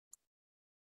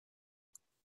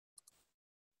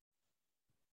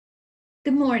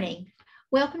Good morning.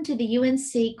 Welcome to the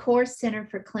UNC Core Center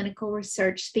for Clinical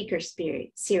Research Speaker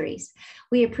Series.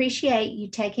 We appreciate you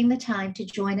taking the time to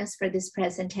join us for this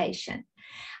presentation.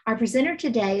 Our presenter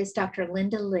today is Dr.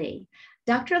 Linda Lee.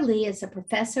 Dr. Lee is a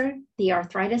professor, the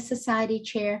Arthritis Society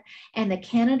Chair, and the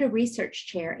Canada Research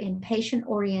Chair in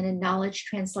Patient-Oriented Knowledge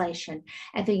Translation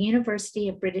at the University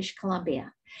of British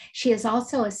Columbia. She is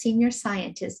also a senior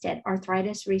scientist at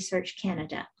Arthritis Research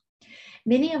Canada.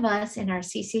 Many of us in our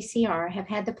CCCR have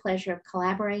had the pleasure of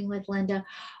collaborating with Linda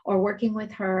or working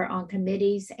with her on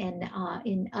committees and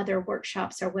in other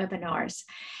workshops or webinars,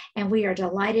 and we are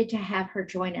delighted to have her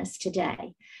join us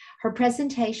today. Her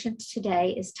presentation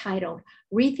today is titled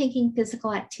Rethinking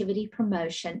Physical Activity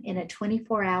Promotion in a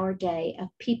 24-Hour Day of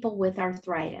People with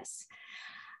Arthritis.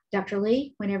 Dr.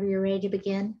 Lee, whenever you're ready to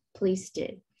begin, please do.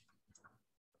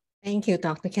 Thank you,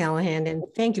 Dr. Callahan, and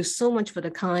thank you so much for the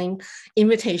kind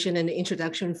invitation and the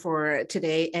introduction for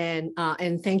today, and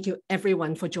thank you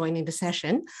everyone for joining the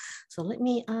session. So let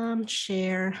me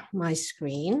share my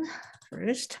screen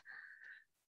first.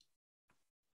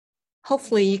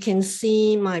 Hopefully you can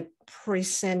see my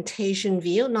presentation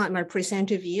view, not my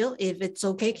presenter view. If it's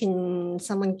okay, can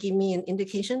someone give me an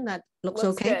indication that looks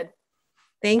okay? Good.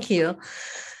 Thank you.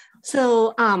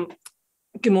 So,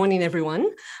 good morning, everyone.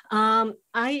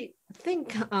 I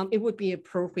think it would be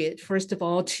appropriate, first of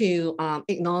all, to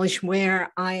acknowledge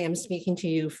where I am speaking to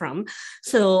you from.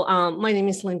 So my name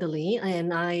is Linda Lee,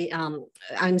 and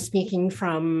I'm speaking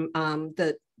from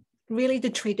the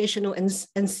traditional and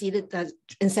unceded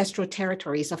ancestral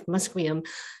territories of Musqueam,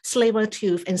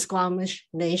 Tsleil-Waututh, and Squamish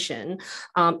Nation.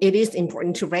 It is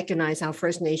important to recognize our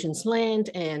First Nations land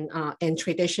and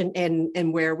tradition,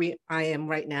 and where I am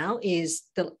right now is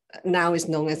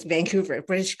known as Vancouver,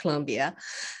 British Columbia,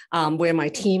 where my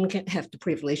team can have the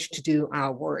privilege to do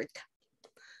our work.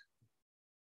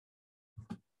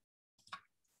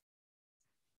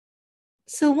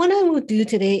 So what I will do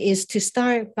today is to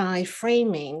start by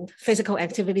framing physical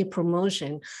activity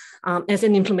promotion as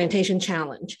an implementation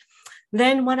challenge.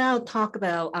 Then what I'll talk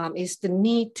about is the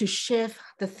need to shift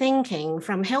the thinking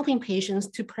from helping patients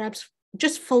to perhaps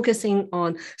just focusing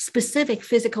on specific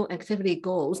physical activity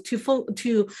goals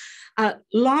to a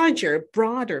larger,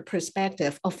 broader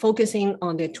perspective of focusing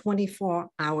on their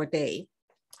 24-hour day.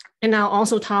 And I'll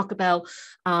also talk about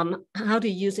how to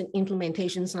use an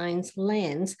implementation science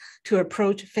lens to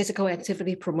approach physical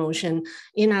activity promotion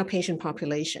in our patient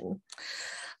population.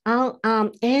 I'll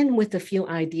end with a few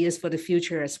ideas for the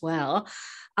future as well.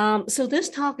 So this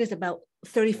talk is about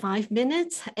 35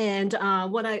 minutes. And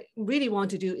what I really want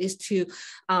to do is to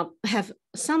have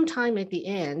some time at the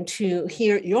end to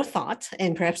hear your thoughts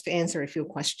and perhaps to answer a few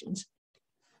questions.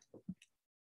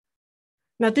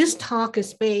 Now, this talk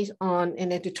is based on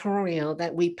an editorial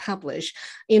that we published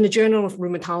in the Journal of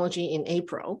Rheumatology in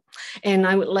April. And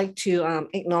I would like to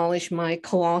acknowledge my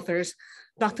co-authors,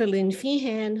 Dr. Lynn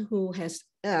Feehan, who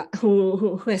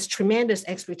has tremendous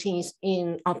expertise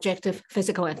in objective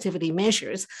physical activity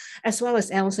measures, as well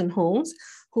as Alison Holmes,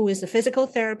 who is a physical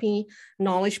therapy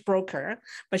knowledge broker,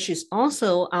 but she's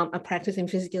also a practicing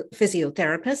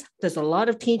physiotherapist. There's a lot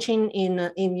of teaching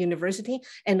in university,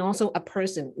 and also a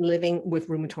person living with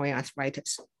rheumatoid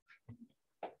arthritis.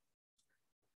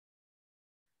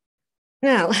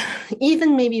 Now,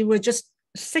 even maybe we're just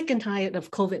sick and tired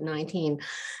of COVID-19,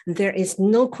 there is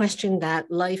no question that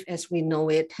life as we know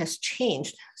it has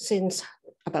changed since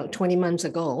about 20 months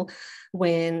ago,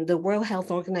 when the World Health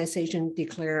Organization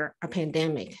declared a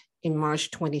pandemic in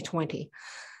March 2020.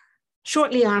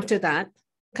 Shortly after that,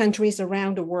 countries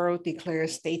around the world declared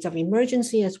states of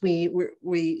emergency, as we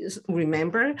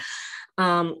remember,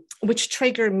 which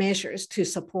triggered measures to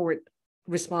support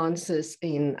responses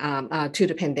to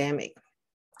the pandemic.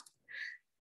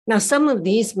 Now, some of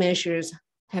these measures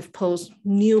have posed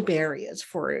new barriers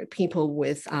for people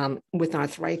with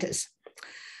arthritis,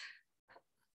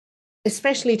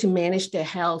 especially to manage their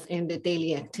health and their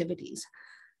daily activities.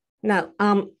 Now,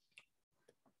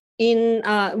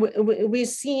 we've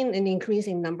seen an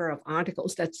increasing number of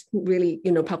articles that's really,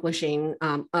 publishing,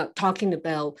 talking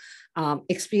about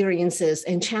experiences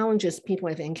and challenges people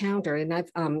have encountered. And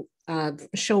I've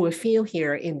shown a few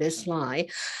here in this slide.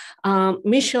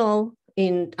 Michelle,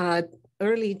 in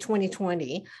early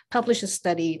 2020, published a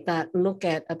study that looked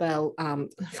at about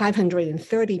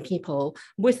 530 people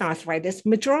with arthritis,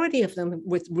 majority of them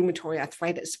with rheumatoid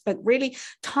arthritis, but really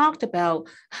talked about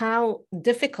how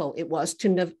difficult it was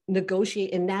to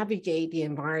negotiate and navigate the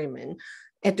environment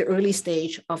at the early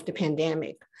stage of the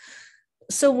pandemic.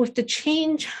 So with the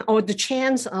change or the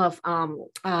chance of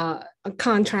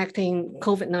contracting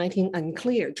COVID-19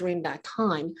 unclear during that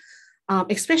time,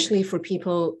 especially for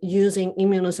people using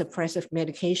immunosuppressive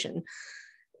medication.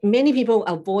 Many people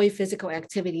avoid physical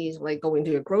activities like going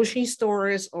to grocery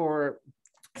stores or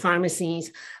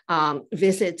pharmacies,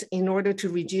 visits in order to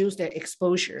reduce their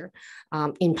exposure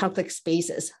in public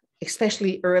spaces,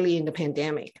 especially early in the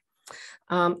pandemic.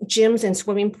 Gyms and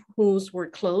swimming pools were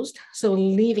closed, so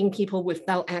leaving people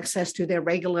without access to their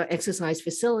regular exercise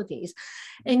facilities.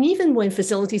 And even when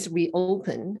facilities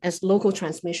reopened, as local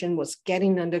transmission was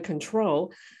getting under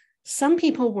control, some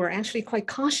people were actually quite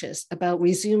cautious about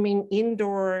resuming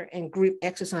indoor and group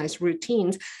exercise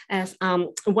routines, as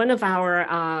one of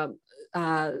our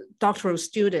doctoral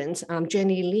students,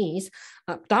 Jenny Lees,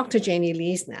 Dr. Jenny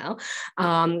Lees now,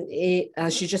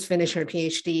 she just finished her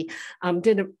PhD,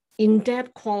 did an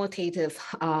in-depth qualitative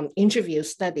interview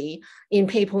study in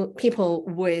people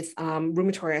with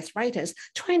rheumatoid arthritis,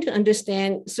 trying to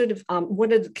understand sort of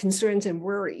what are the concerns and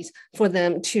worries for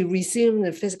them to resume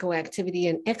the physical activity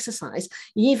and exercise,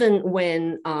 even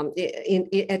when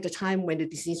at the time when the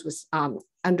disease was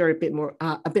under a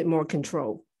bit more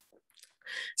control.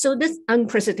 So this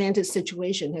unprecedented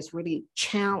situation has really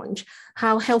challenged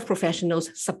how health professionals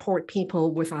support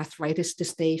people with arthritis to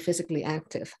stay physically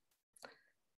active.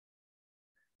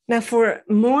 Now, for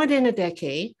more than a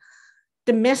decade,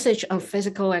 the message of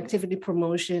physical activity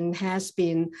promotion has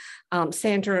been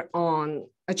centered on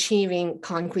achieving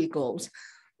concrete goals,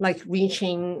 like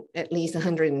reaching at least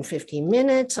 150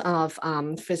 minutes of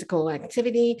physical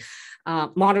activity,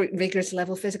 moderate vigorous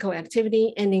level physical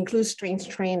activity, and includes strength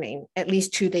training at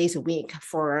least 2 days a week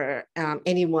for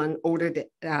anyone older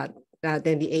than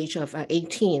the age of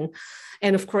 18.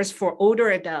 And of course, for older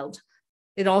adults,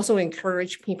 it also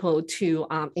encouraged people to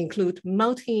include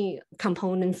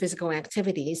multi-component physical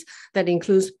activities that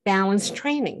includes balance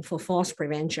training for falls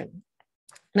prevention.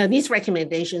 Now, these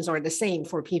recommendations are the same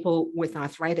for people with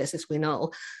arthritis, as we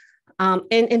know.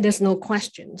 And there's no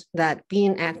question that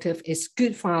being active is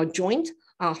good for our joint,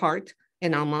 our heart,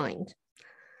 and our mind.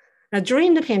 Now,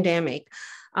 during the pandemic,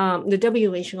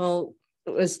 the WHO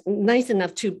was nice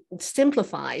enough to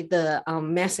simplify the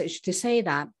message to say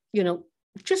that,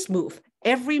 just move.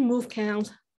 Every move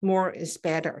counts, more is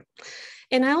better.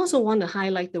 And I also want to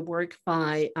highlight the work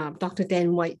by Dr.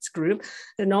 Dan White's group,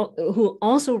 who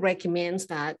also recommends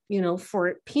that,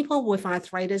 for people with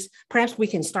arthritis, perhaps we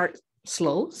can start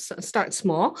small.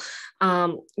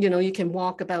 You can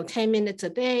walk about 10 minutes a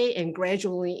day and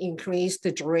gradually increase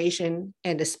the duration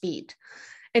and the speed.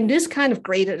 And this kind of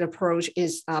graded approach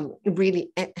is really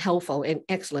helpful and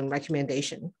excellent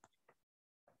recommendation.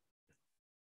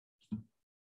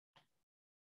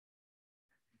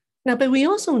 Now, but we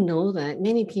also know that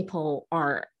many people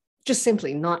are just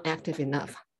simply not active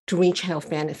enough to reach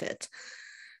health benefits.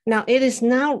 Now, it is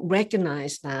now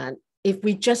recognized that if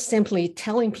we just simply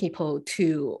telling people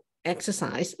to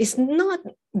exercise, it's not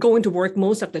going to work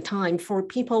most of the time for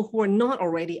people who are not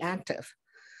already active.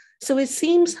 So it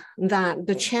seems that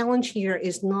the challenge here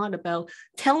is not about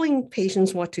telling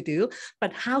patients what to do,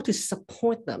 but how to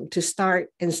support them to start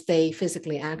and stay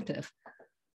physically active.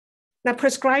 Now,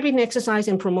 prescribing exercise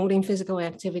and promoting physical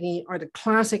activity are the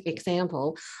classic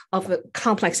example of a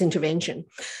complex intervention.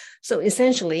 So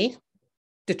essentially,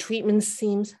 the treatment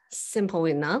seems simple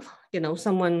enough.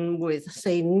 Someone with,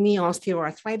 say, knee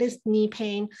osteoarthritis, knee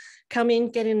pain, come in,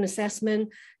 get an assessment,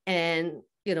 and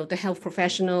the health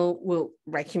professional will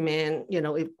recommend,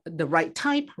 the right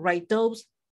type, right dose,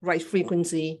 right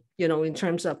frequency, in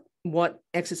terms of what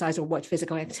exercise or what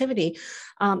physical activity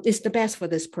is the best for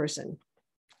this person.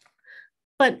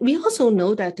 But we also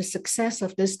know that the success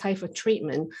of this type of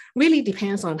treatment really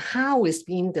depends on how it's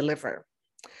being delivered.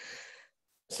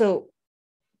 So,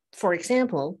 for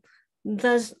example,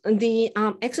 does the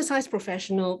exercise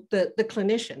professional, the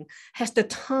clinician, has the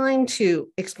time to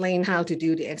explain how to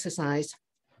do the exercise,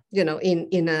 in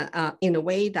a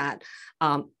way that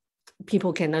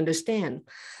people can understand?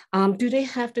 Do they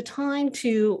have the time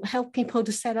to help people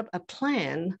to set up a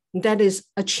plan that is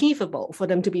achievable for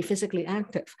them to be physically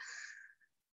active?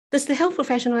 Does the health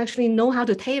professional actually know how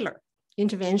to tailor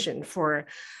intervention for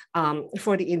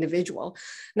the individual?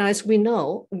 Now, as we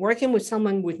know, working with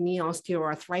someone with knee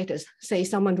osteoarthritis, say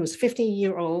someone who's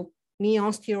 50-year-old, knee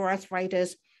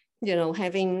osteoarthritis,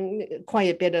 having quite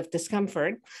a bit of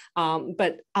discomfort,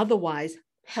 but otherwise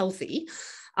healthy,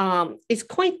 it's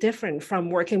quite different from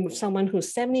working with someone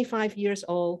who's 75 years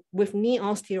old with knee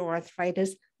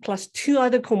osteoarthritis plus 2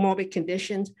 other comorbid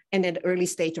conditions and an early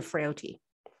stage of frailty.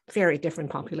 Very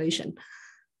different population.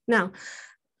 Now,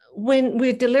 when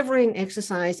we're delivering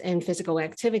exercise and physical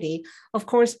activity, of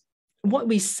course, what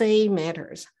we say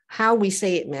matters. how we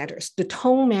say it matters. The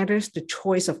tone matters, the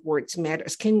choice of words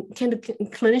matters. Can the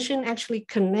clinician actually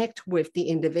connect with the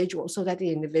individual so that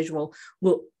the individual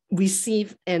will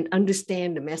receive and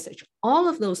understand the message? All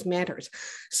of those matters.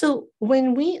 So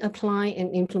when we apply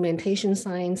an implementation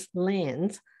science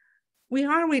lens, we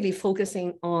are really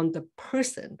focusing on the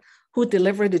person who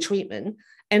delivered the treatment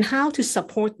and how to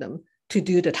support them to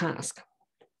do the task.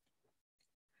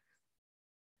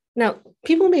 Now,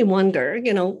 people may wonder,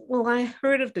 well, I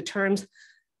heard of the terms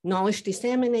knowledge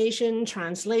dissemination,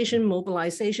 translation,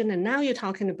 mobilization, and now you're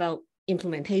talking about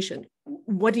implementation.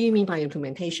 What do you mean by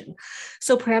implementation?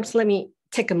 So perhaps let me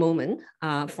take a moment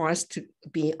for us to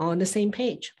be on the same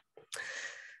page.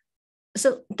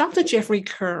 So Dr. Jeffrey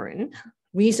Curran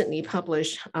recently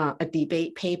published a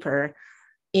debate paper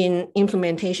in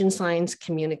Implementation Science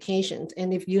Communications.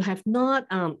 And if you have not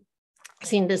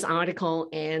seen this article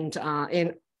and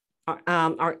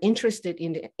are interested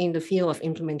in the field of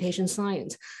implementation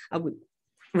science, I would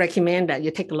recommend that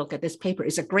you take a look at this paper.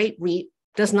 It's a great read,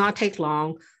 does not take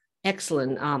long,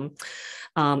 excellent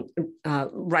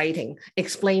writing,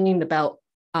 explaining about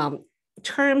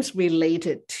terms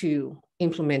related to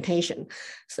implementation.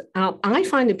 So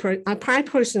I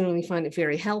personally find it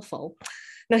very helpful.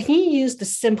 Now, he used the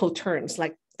simple terms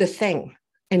like the thing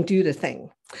and do the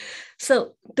thing.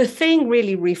 So the thing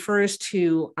really refers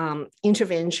to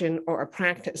intervention or a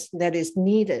practice that is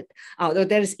needed, or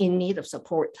that is in need of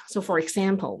support. So for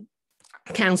example,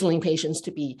 counseling patients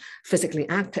to be physically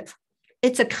active.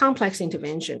 It's a complex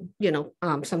intervention.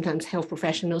 Sometimes health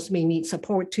professionals may need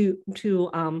support to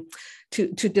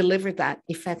deliver that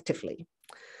effectively.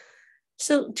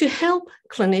 So to help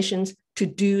clinicians to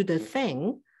do the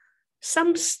thing,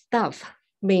 some stuff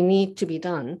may need to be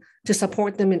done to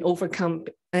support them in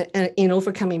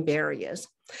overcoming barriers.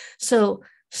 So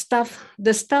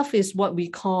the stuff is what we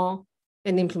call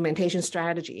an implementation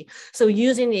strategy. So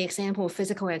using the example of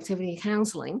physical activity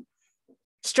counseling,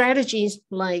 strategies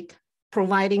like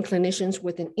providing clinicians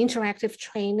with an interactive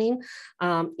training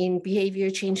in behavior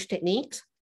change techniques,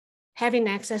 having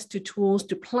access to tools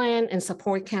to plan and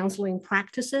support counseling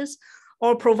practices,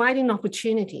 or providing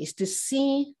opportunities to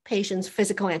see patients'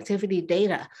 physical activity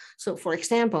data. So for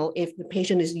example, if the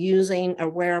patient is using a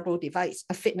wearable device,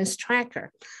 a fitness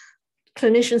tracker,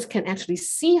 clinicians can actually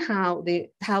see how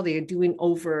they're doing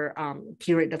over a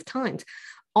period of time.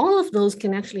 All of those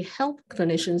can actually help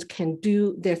clinicians can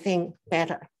do their thing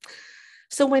better.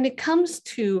 So when it comes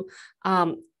to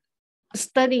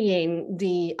studying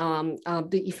the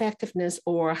effectiveness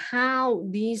or how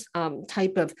these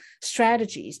type of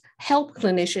strategies help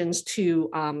clinicians to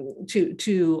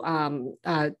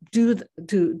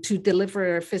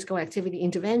deliver physical activity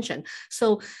intervention.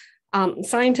 So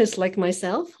scientists like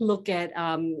myself look at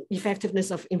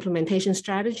effectiveness of implementation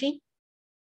strategy.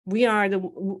 We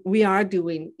are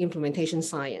doing implementation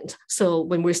science. So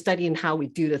when we're studying how we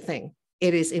do the thing,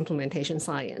 it is implementation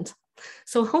science.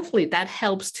 So hopefully that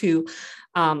helps to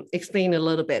explain a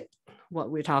little bit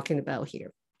what we're talking about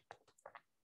here.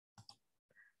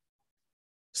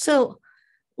 So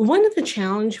one of the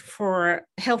challenges for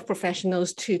health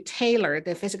professionals to tailor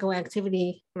their physical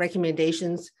activity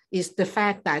recommendations is the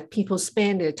fact that people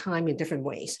spend their time in different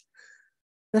ways.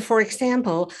 For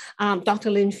example, Dr.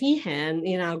 Lynn Feehan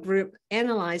in our group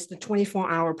analyzed the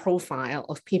 24-hour profile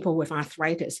of people with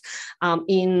arthritis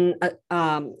in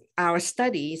our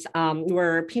studies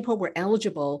where people were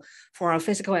eligible for our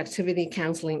physical activity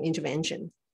counseling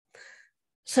intervention.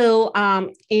 So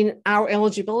in our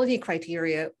eligibility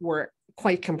criteria were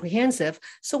quite comprehensive.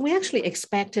 So we actually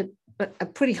expected a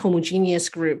pretty homogeneous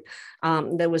group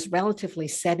that was relatively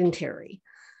sedentary.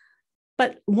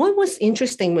 But what was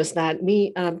interesting was that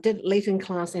we did latent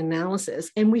class analysis,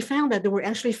 and we found that there were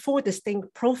actually 4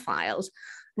 distinct profiles,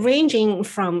 ranging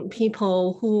from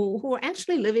people who are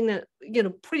actually living a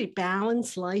pretty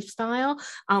balanced lifestyle.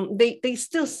 They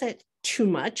still sit too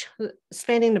much,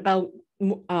 spending about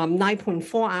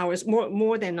 9.4 hours,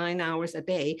 more than 9 hours a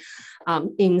day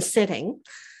in sitting.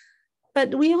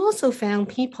 But we also found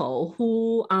people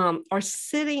who are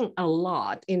sitting a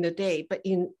lot in the day, but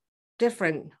in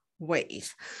different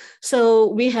ways. So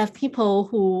we have people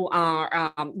who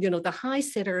are, the high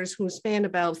sitters who spend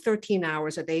about 13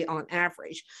 hours a day on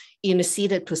average in a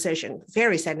seated position,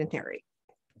 very sedentary.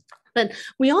 But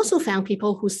we also found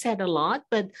people who sit a lot,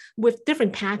 but with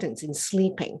different patterns in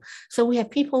sleeping. So we have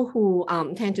people who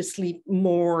tend to sleep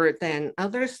more than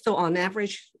others. So on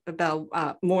average, about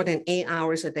more than 8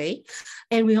 hours a day.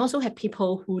 And we also have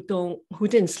people who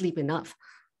didn't sleep enough,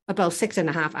 about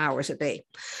 6.5 hours a day.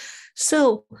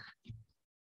 So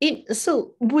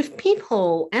So with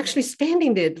people actually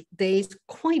spending their days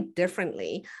quite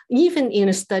differently, even in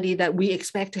a study that we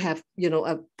expect to have,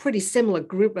 a pretty similar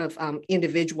group of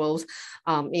individuals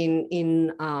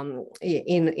in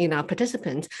our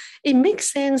participants, it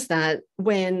makes sense that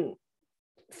when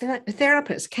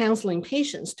therapists counseling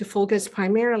patients to focus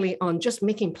primarily on just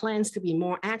making plans to be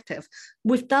more active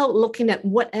without looking at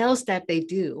what else that they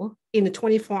do in the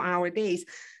 24-hour days,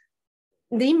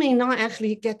 they may not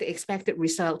actually get the expected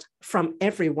result from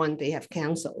everyone they have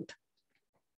counseled.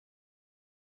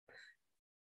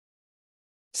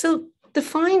 So the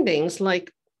findings,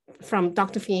 like from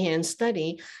Dr. Feehan's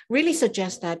study, really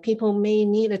suggest that people may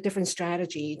need a different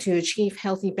strategy to achieve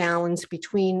healthy balance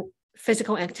between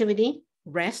physical activity,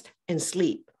 rest, and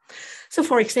sleep. So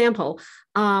for example,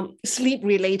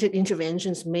 sleep-related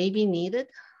interventions may be needed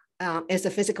as a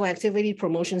physical activity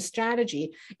promotion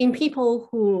strategy in people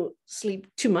who sleep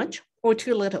too much or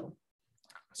too little.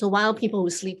 So while people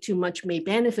who sleep too much may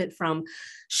benefit from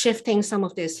shifting some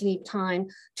of their sleep time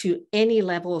to any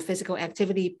level of physical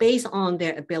activity based on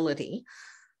their ability,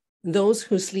 those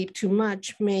who sleep too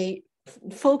much may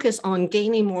focus on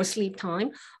gaining more sleep time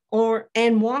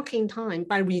and walking time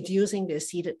by reducing their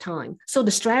seated time. So the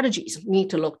strategies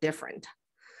need to look different.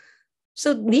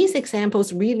 So these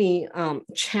examples really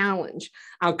challenge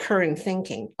our current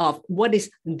thinking of what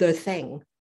is the thing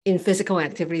in physical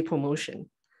activity promotion.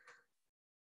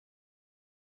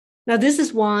 Now, this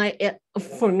is why,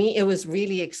 for me, it was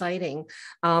really exciting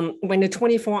when the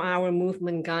 24-hour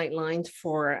movement guidelines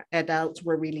for adults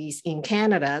were released in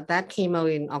Canada. That came out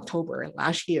in October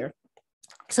last year.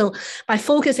 So by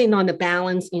focusing on the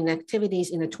balance in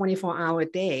activities in a 24-hour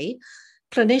day,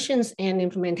 clinicians and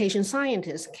implementation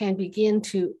scientists can begin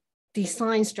to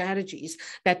design strategies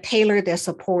that tailor their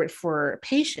support for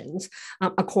patients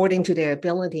according to their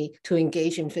ability to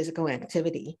engage in physical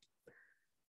activity.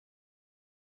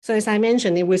 So as I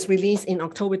mentioned, it was released in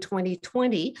October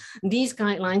 2020. These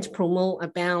guidelines promote a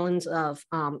balance of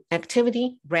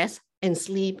activity, rest, and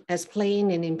sleep as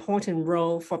playing an important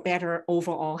role for better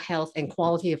overall health and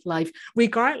quality of life,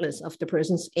 regardless of the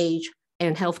person's age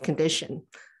and health condition.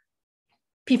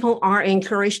 People are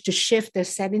encouraged to shift their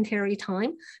sedentary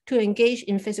time to engage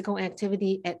in physical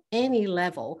activity at any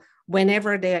level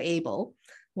whenever they're able,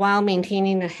 while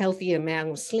maintaining a healthy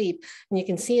amount of sleep. And you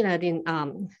can see that in,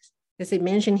 as I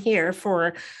mentioned here,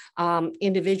 for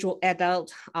individual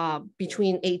adults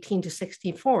between 18 to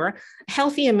 64, a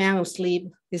healthy amount of sleep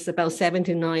is about 7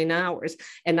 to 9 hours.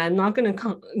 And I'm not going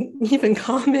to even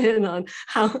comment on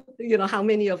how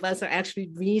many of us are actually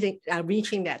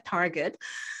reaching that target.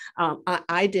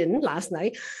 I didn't last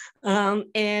night.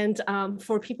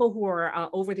 For people who are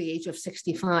over the age of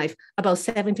 65, about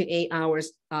 7 to 8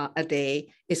 hours a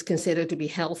day is considered to be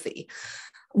healthy.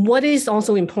 What is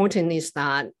also important is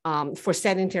that for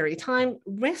sedentary time,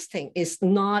 resting is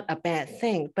not a bad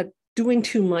thing, but doing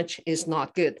too much is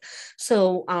not good.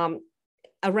 So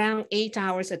around 8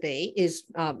 hours a day is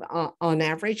on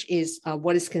average is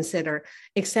what is considered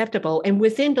acceptable. And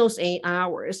within those 8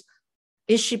 hours,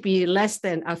 it should be less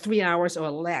than 3 hours or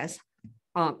less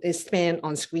is spent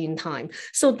on screen time.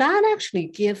 So that actually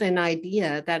gives an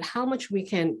idea that how much we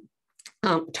can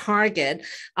target.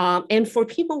 And for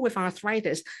people with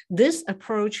arthritis, this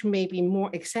approach may be more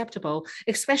acceptable,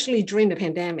 especially during the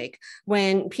pandemic,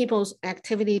 when people's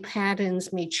activity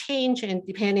patterns may change and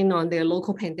depending on their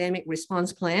local pandemic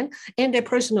response plan and their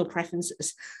personal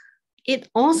preferences. It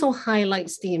also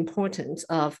highlights the importance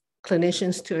of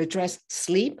clinicians to address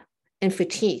sleep and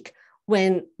fatigue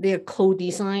when they're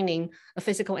co-designing a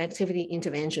physical activity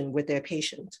intervention with their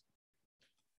patients.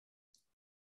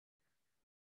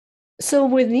 So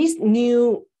with these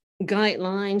new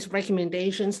guidelines,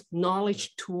 recommendations,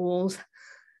 knowledge tools,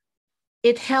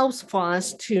 it helps for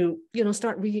us to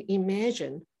start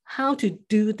reimagine how to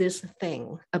do this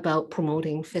thing about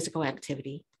promoting physical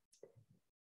activity.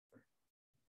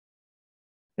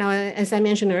 Now, as I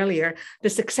mentioned earlier, the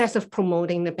success of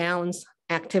promoting the balanced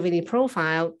activity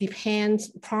profile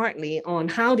depends partly on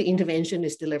how the intervention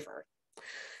is delivered.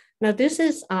 Now, this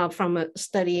is from a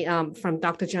study from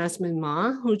Dr. Jasmine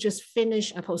Ma, who just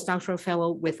finished a postdoctoral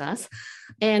fellow with us.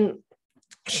 And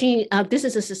this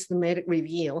is a systematic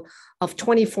review of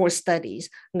 24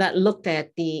 studies that looked at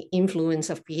the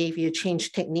influence of behavior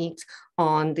change techniques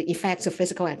on the effects of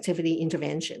physical activity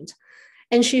interventions.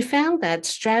 And she found that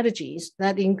strategies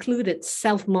that included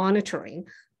self-monitoring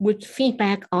with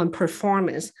feedback on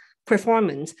performance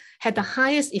had the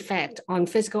highest effect on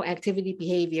physical activity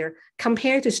behavior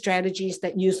compared to strategies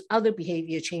that use other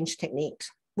behavior change techniques,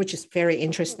 which is very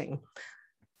interesting.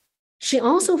 She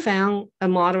also found a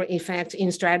moderate effect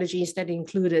in strategies that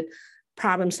included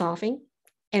problem solving,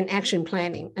 and action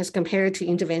planning as compared to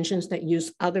interventions that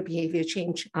use other behavior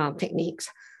change techniques.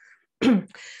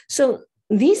 So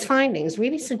these findings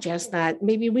really suggest that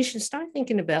maybe we should start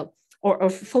thinking about or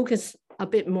focus a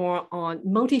bit more on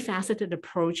multifaceted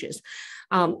approaches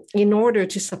in order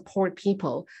to support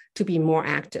people to be more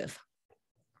active.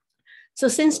 So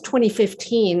since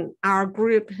 2015, our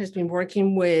group has been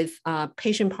working with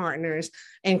patient partners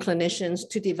and clinicians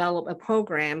to develop a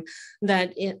program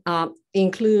that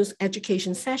includes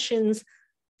education sessions,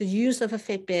 the use of a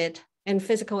Fitbit, and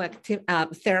physical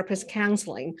therapist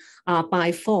counseling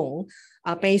by phone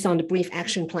based on the brief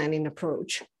action planning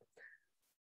approach.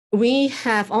 We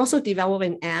have also developed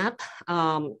an app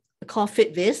called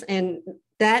FitVis, and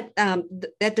that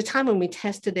at the time when we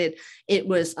tested it, it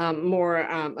was more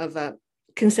of a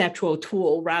conceptual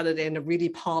tool rather than a really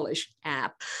polished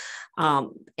app.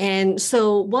 And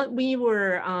so what we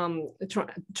were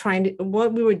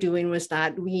doing was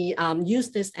that we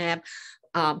used this app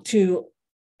to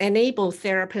enable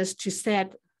therapists to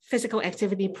set physical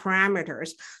activity parameters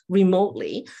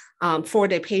remotely for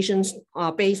their patients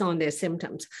based on their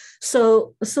symptoms.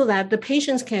 So that the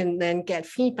patients can then get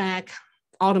feedback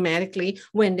automatically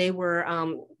when they were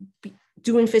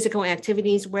doing physical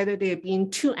activities, whether they're being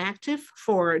too active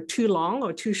for too long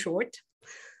or too short,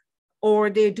 or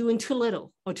they're doing too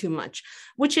little or too much,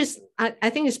 which is,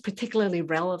 I think is particularly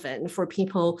relevant for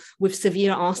people with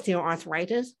severe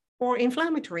osteoarthritis or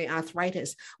inflammatory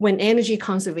arthritis, when energy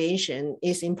conservation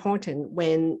is important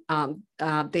when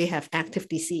they have active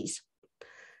disease.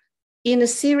 In a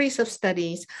series of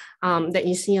studies that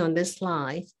you see on this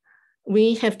slide,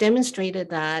 we have demonstrated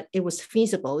that it was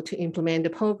feasible to implement the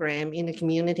program in the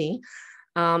community,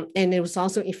 and it was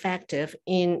also effective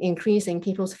in increasing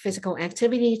people's physical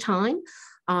activity time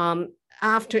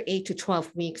after 8 to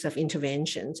 12 weeks of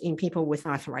interventions in people with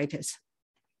arthritis.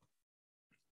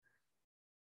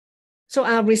 So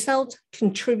our results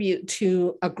contribute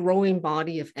to a growing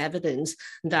body of evidence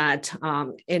that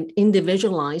an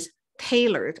individualized,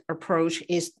 tailored approach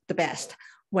is the best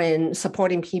when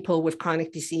supporting people with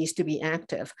chronic disease to be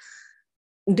active.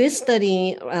 This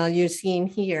study you're seeing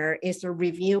here is a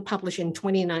review published in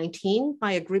 2019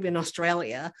 by a group in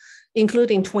Australia,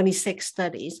 including 26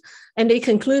 studies. And they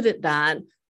concluded that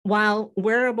while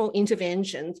wearable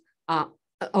interventions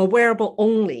or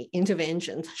wearable-only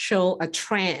interventions show a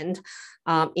trend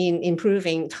in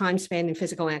improving time spent in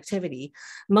physical activity,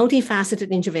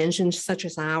 multifaceted interventions such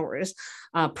as ours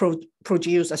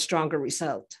produce a stronger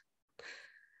result.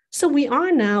 So we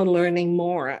are now learning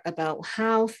more about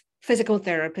how physical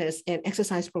therapists and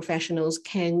exercise professionals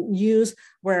can use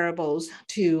wearables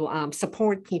to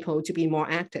support people to be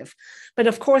more active. But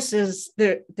of course, there's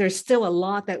still a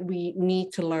lot that we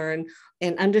need to learn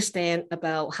and understand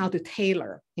about how to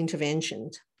tailor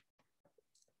interventions.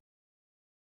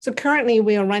 So currently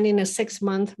we are running a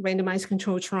 6-month randomized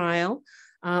control trial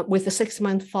with a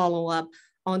 6-month follow-up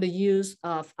on the use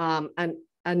of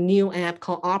a new app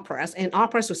called Arthritis, and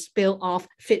Arthritis was built off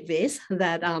FitVis,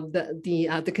 that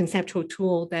the conceptual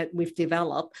tool that we've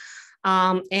developed.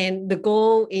 And the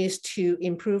goal is to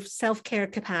improve self-care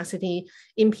capacity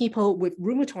in people with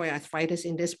rheumatoid arthritis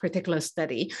in this particular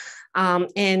study.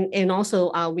 And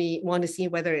also we want to see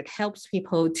whether it helps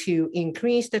people to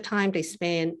increase the time they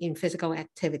spend in physical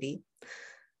activity.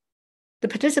 The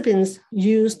participants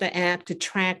use the app to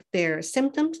track their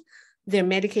symptoms, their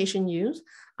medication use,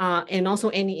 and also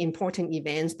any important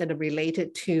events that are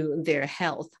related to their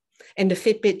health. And the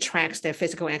Fitbit tracks their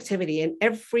physical activity, and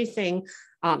everything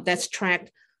that's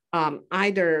tracked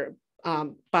either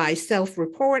by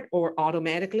self-report or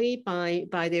automatically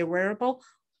by their wearable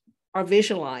are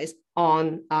visualized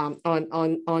on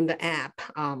the app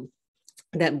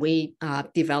that we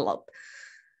developed.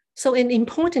 So an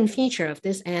important feature of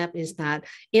this app is that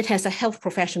it has a health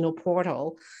professional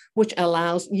portal, which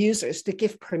allows users to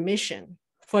give permission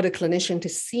for the clinician to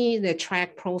see their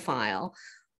track profile.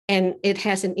 And it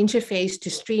has an interface to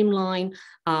streamline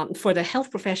for the health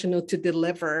professional to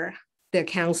deliver their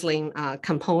counseling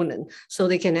component. So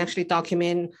they can actually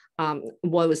document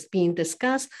what was being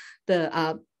discussed,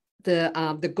 the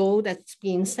goal that's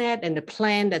being set, and the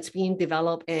plan that's being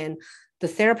developed. And the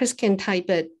therapist can type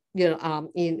it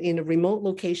in a remote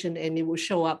location, and it will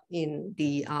show up in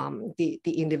the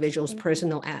individual's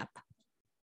personal app.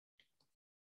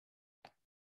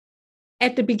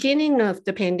 At the beginning of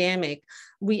the pandemic,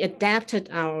 we adapted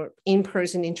our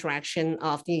in-person interaction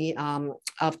of the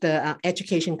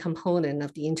education component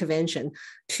of the intervention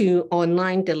to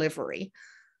online delivery.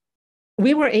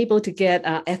 we were able to get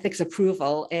ethics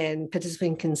approval and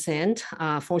participant consent,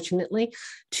 fortunately,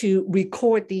 to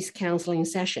record these counseling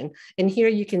sessions. And here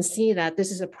you can see that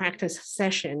this is a practice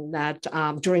session that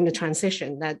during the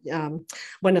transition that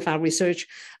one of our research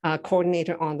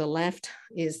coordinator on the left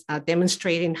is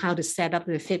demonstrating how to set up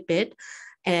the Fitbit.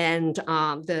 And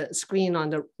the screen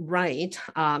on the right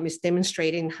is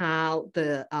demonstrating how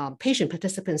the patient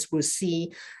participants will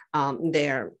see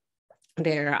their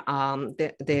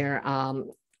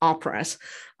operas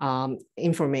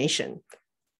information.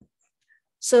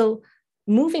 So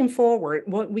moving forward,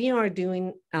 what we are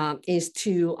doing is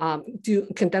to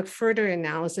conduct further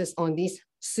analysis on these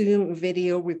Zoom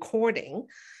video recording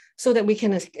so that we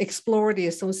can explore the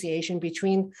association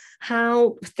between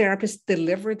how therapists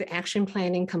deliver the action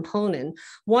planning component,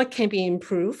 what can be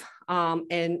improved,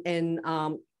 and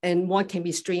what can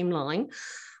be streamlined.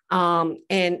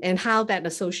 And how that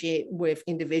associate with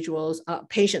individuals,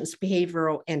 patients'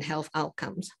 behavioral and health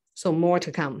outcomes. So more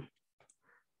to come.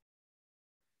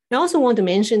 I also want to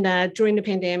mention that during the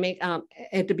pandemic,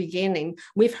 at the beginning,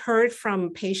 we've heard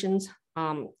from patients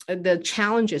the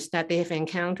challenges that they have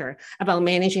encountered about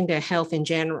managing their health in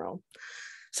general.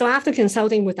 So after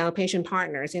consulting with our patient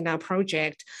partners in our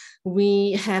project,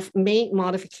 we have made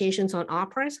modifications on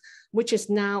operas, which is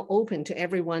now open to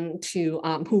everyone to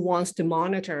who wants to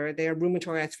monitor their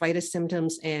rheumatoid arthritis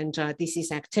symptoms and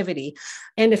disease activity,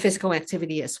 and the physical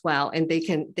activity as well. And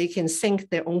they can sync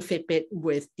their own Fitbit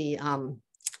with the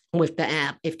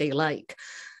app if they like.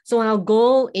 So our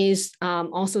goal is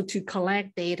also to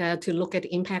collect data to look at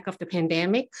the impact of the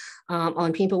pandemic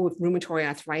on people with rheumatoid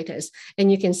arthritis.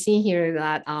 And you can see here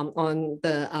that on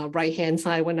the right-hand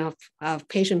side, one of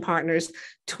patient partners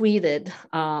tweeted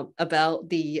about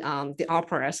the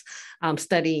operas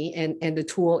study and the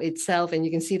tool itself. And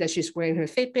you can see that she's wearing her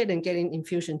Fitbit and getting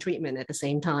infusion treatment at the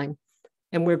same time.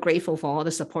 And we're grateful for all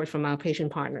the support from our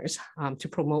patient partners to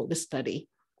promote the study.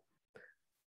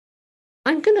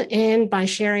 I'm going to end by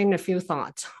sharing a few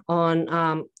thoughts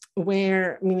on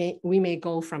where we may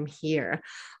go from here.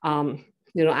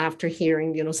 After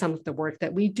hearing some of the work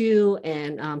that we do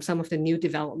and some of the new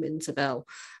developments about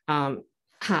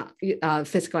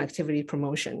physical activity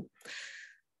promotion.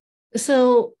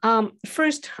 So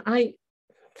first, I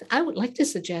would like to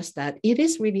suggest that it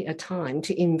is really a time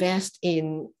to invest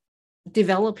in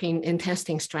developing and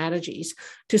testing strategies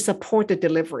to support the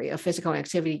delivery of physical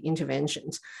activity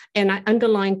interventions. And I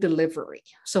underline delivery.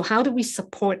 So how do we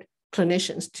support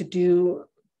clinicians to do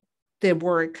their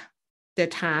work, their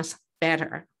tasks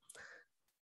better?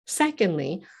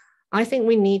 Secondly, I think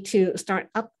we need to start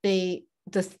update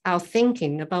our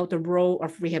thinking about the role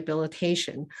of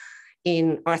rehabilitation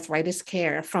in arthritis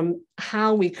care from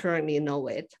how we currently know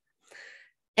it.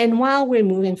 And while we're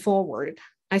moving forward,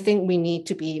 I think we need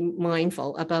to be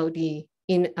mindful about the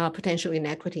potential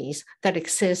inequities that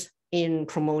exist in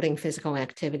promoting physical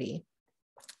activity.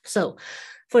 So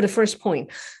for the first point,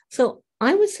 so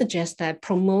I would suggest that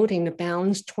promoting a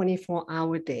balanced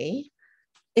 24-hour day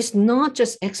is not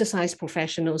just exercise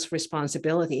professionals'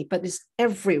 responsibility, but it's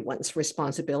everyone's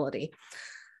responsibility.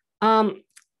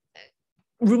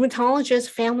 Rheumatologists,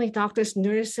 family doctors,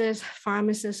 nurses,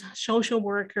 pharmacists, social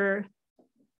worker,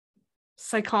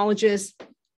 psychologists,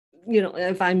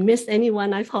 if I missed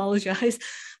anyone, I apologize.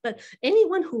 But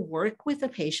anyone who work with the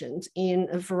patients in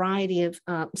a variety of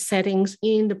settings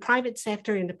in the private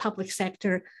sector, in the public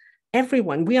sector,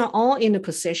 everyone, we are all in a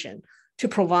position to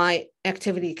provide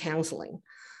activity counseling.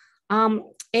 And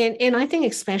I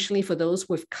think especially for those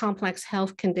with complex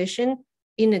health condition,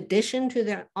 in addition to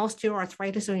their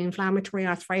osteoarthritis or inflammatory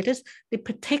arthritis, they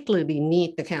particularly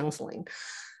need the counseling.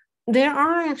 There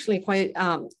are actually quite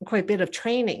a bit of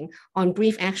training on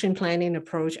brief action planning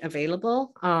approach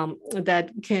available that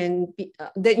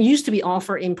used to be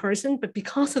offered in person, but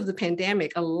because of the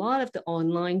pandemic, a lot of the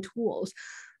online tools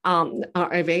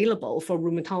are available for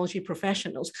rheumatology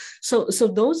professionals. So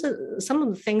those are some of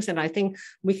the things that I think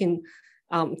we can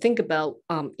think about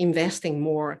investing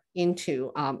more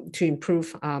into to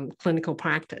improve clinical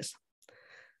practice.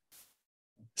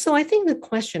 So I think the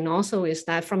question also is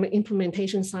that from an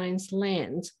implementation science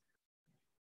lens,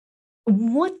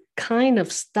 what kind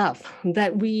of stuff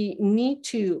that we need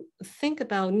to think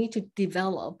about, need to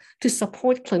develop to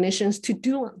support clinicians to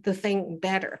do the thing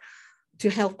better, to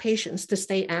help patients to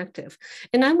stay active.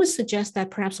 And I would suggest that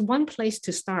perhaps one place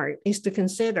to start is to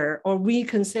consider or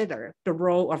reconsider the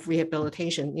role of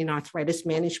rehabilitation in arthritis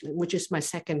management, which is my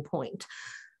second point.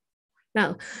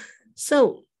 Now,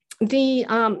 so the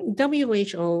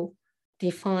WHO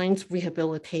defines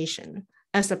rehabilitation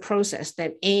as a process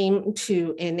that aims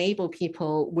to enable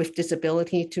people with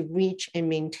disability to reach and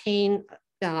maintain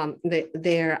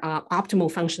their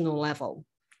optimal functional level.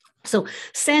 So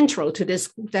central to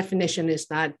this definition is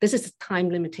that this is a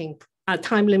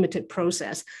time-limited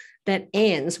process that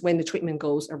ends when the treatment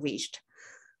goals are reached.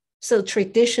 So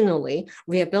traditionally,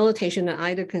 rehabilitation are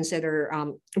either considered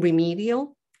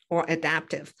remedial or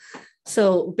adaptive.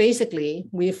 So basically,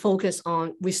 we focus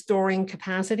on restoring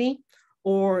capacity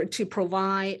or to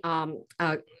provide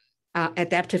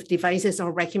adaptive devices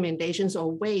or recommendations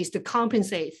or ways to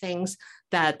compensate things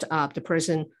that the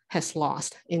person has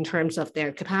lost in terms of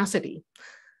their capacity.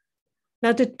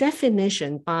 Now, the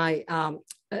definition,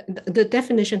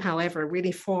 however,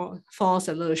 really falls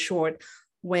a little short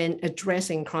when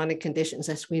addressing chronic conditions,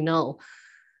 as we know.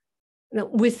 Now,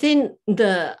 within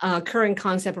the current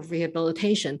concept of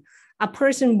rehabilitation, a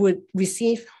person would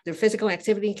receive their physical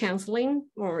activity counseling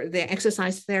or their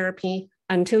exercise therapy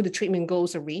until the treatment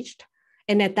goals are reached.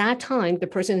 And at that time, the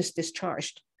person is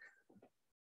discharged.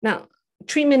 Now,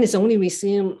 treatment is only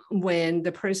resumed when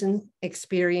the person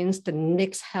experienced the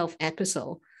next health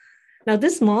episode. Now,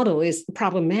 this model is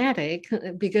problematic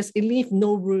because it leaves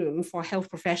no room for health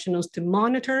professionals to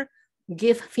monitor,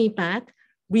 give feedback,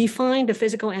 refine the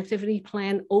physical activity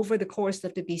plan over the course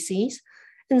of the disease.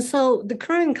 And so the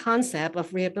current concept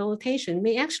of rehabilitation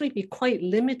may actually be quite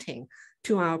limiting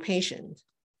to our patients.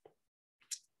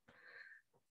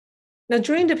 Now,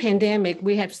 during the pandemic,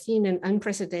 we have seen an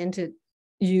unprecedented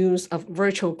use of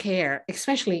virtual care,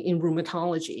 especially in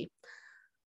rheumatology.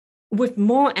 With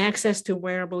more access to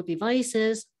wearable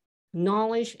devices,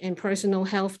 knowledge and personal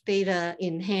health data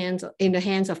in the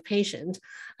hands of patients,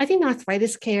 I think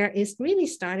arthritis care is really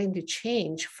starting to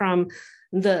change from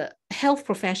the health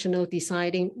professional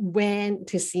deciding when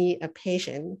to see a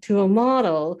patient to a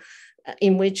model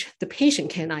in which the patient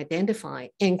can identify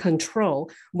and control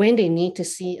when they need to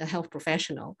see a health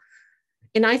professional.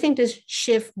 And I think this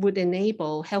shift would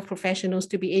enable health professionals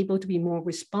to be able to be more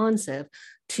responsive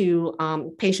to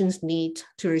patients' needs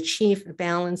to achieve a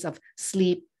balance of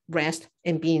sleep, rest,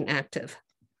 and being active.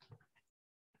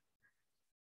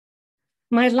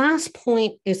 My last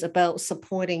point is about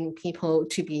supporting people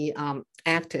to be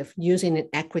active using an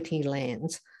equity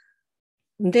lens.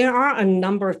 There are a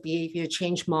number of behavior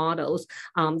change models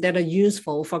that are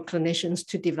useful for clinicians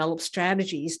to develop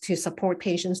strategies to support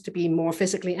patients to be more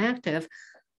physically active.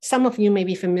 Some of you may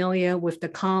be familiar with the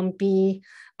CALM-B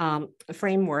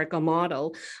framework or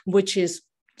model, which is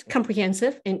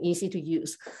comprehensive and easy to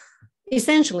use.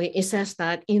 Essentially, it says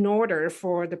that in order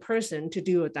for the person to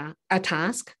do a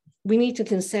task, we need to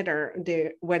consider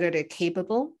whether they're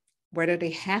capable, whether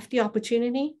they have the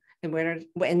opportunity, and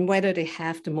whether they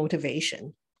have the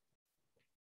motivation.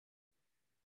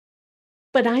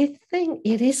 But I think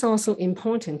it is also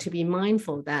important to be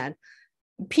mindful that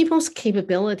people's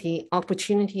capability,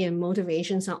 opportunity, and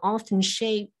motivations are often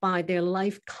shaped by their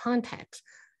life context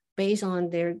based on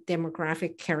their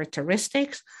demographic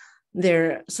characteristics,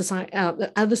 their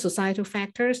other societal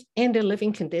factors, and their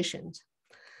living conditions.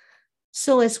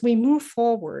 So as we move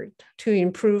forward to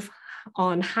improve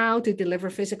on how to deliver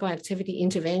physical activity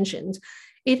interventions,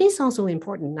 it is also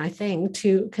important, I think,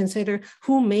 to consider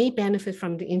who may benefit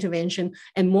from the intervention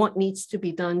and what needs to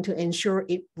be done to ensure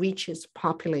it reaches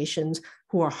populations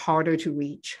who are harder to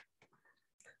reach.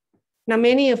 Now,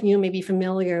 many of you may be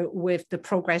familiar with the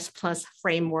Progress Plus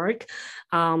framework.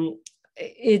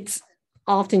 It's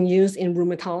often used in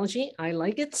rheumatology. I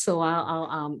like it, so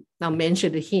I'll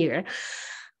mention it here.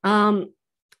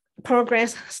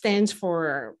 Progress stands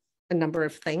for a number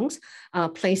of things: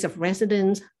 place of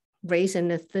residence, race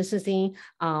and ethnicity,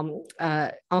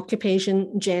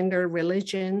 occupation, gender,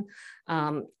 religion,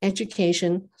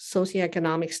 education,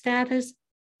 socioeconomic status,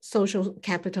 social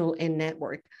capital, and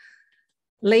network.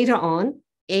 Later on,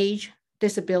 age,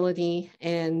 disability,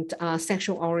 and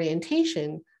sexual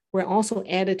orientation were also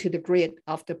added to the grid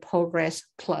of the Progress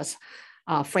Plus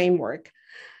framework.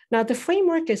 Now, the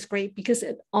framework is great because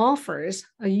it offers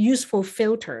a useful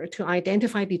filter to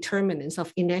identify determinants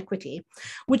of inequity,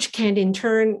 which can in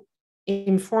turn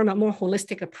inform a more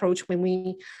holistic approach when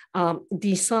we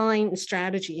design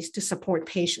strategies to support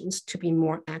patients to be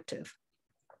more active.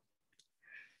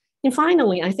 And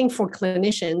finally, I think for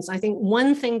clinicians, I think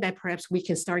one thing that perhaps we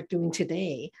can start doing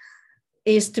today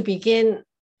is to begin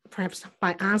perhaps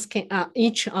by asking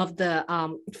each of the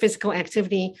physical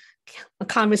activity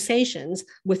conversations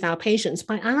with our patients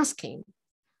by asking,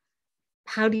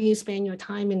 how do you spend your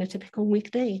time in a typical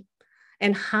weekday?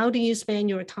 And how do you spend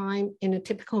your time in a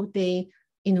typical day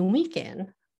in a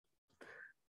weekend?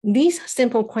 These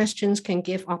simple questions can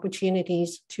give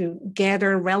opportunities to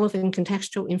gather relevant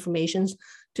contextual information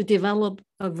to develop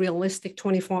a realistic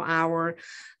 24-hour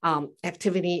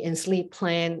activity and sleep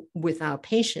plan with our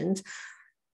patients,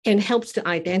 and helps to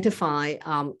identify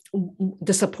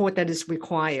the support that is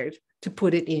required to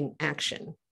put it in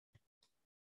action.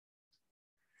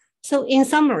 So in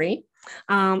summary,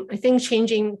 I think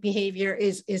changing behavior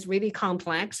is really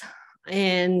complex,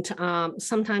 and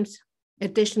sometimes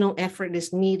additional effort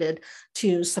is needed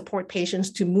to support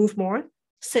patients to move more,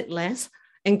 sit less,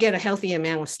 and get a healthy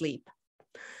amount of sleep.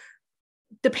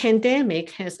 The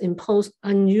pandemic has imposed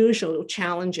unusual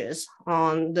challenges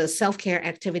on the self-care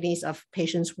activities of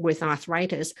patients with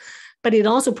arthritis, but it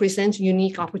also presents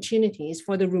unique opportunities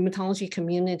for the rheumatology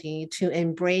community to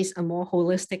embrace a more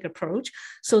holistic approach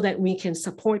so that we can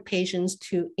support patients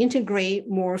to integrate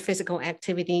more physical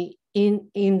activity in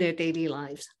their daily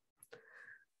lives.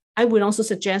 I would also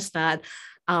suggest that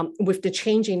with the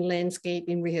changing landscape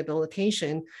in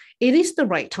rehabilitation, it is the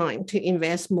right time to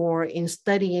invest more in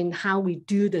studying how we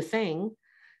do the thing,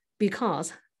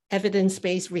 because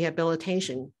evidence-based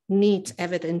rehabilitation needs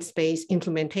evidence-based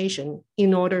implementation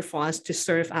in order for us to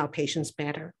serve our patients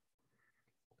better.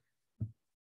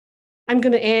 I'm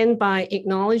going to end by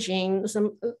acknowledging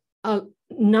a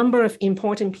number of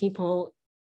important people,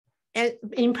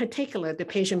 in particular, the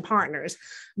patient partners.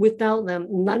 Without them,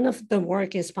 none of the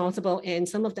work is possible. And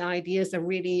some of the ideas that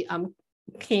really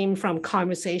came from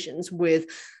conversations with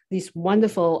these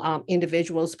wonderful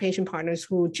individuals, patient partners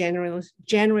who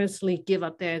generously give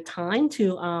up their time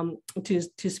to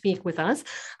speak with us,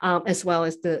 as well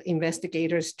as the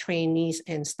investigators, trainees,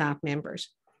 and staff members.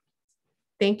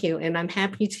 Thank you. And I'm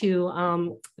happy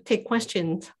to take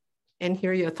questions and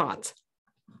hear your thoughts.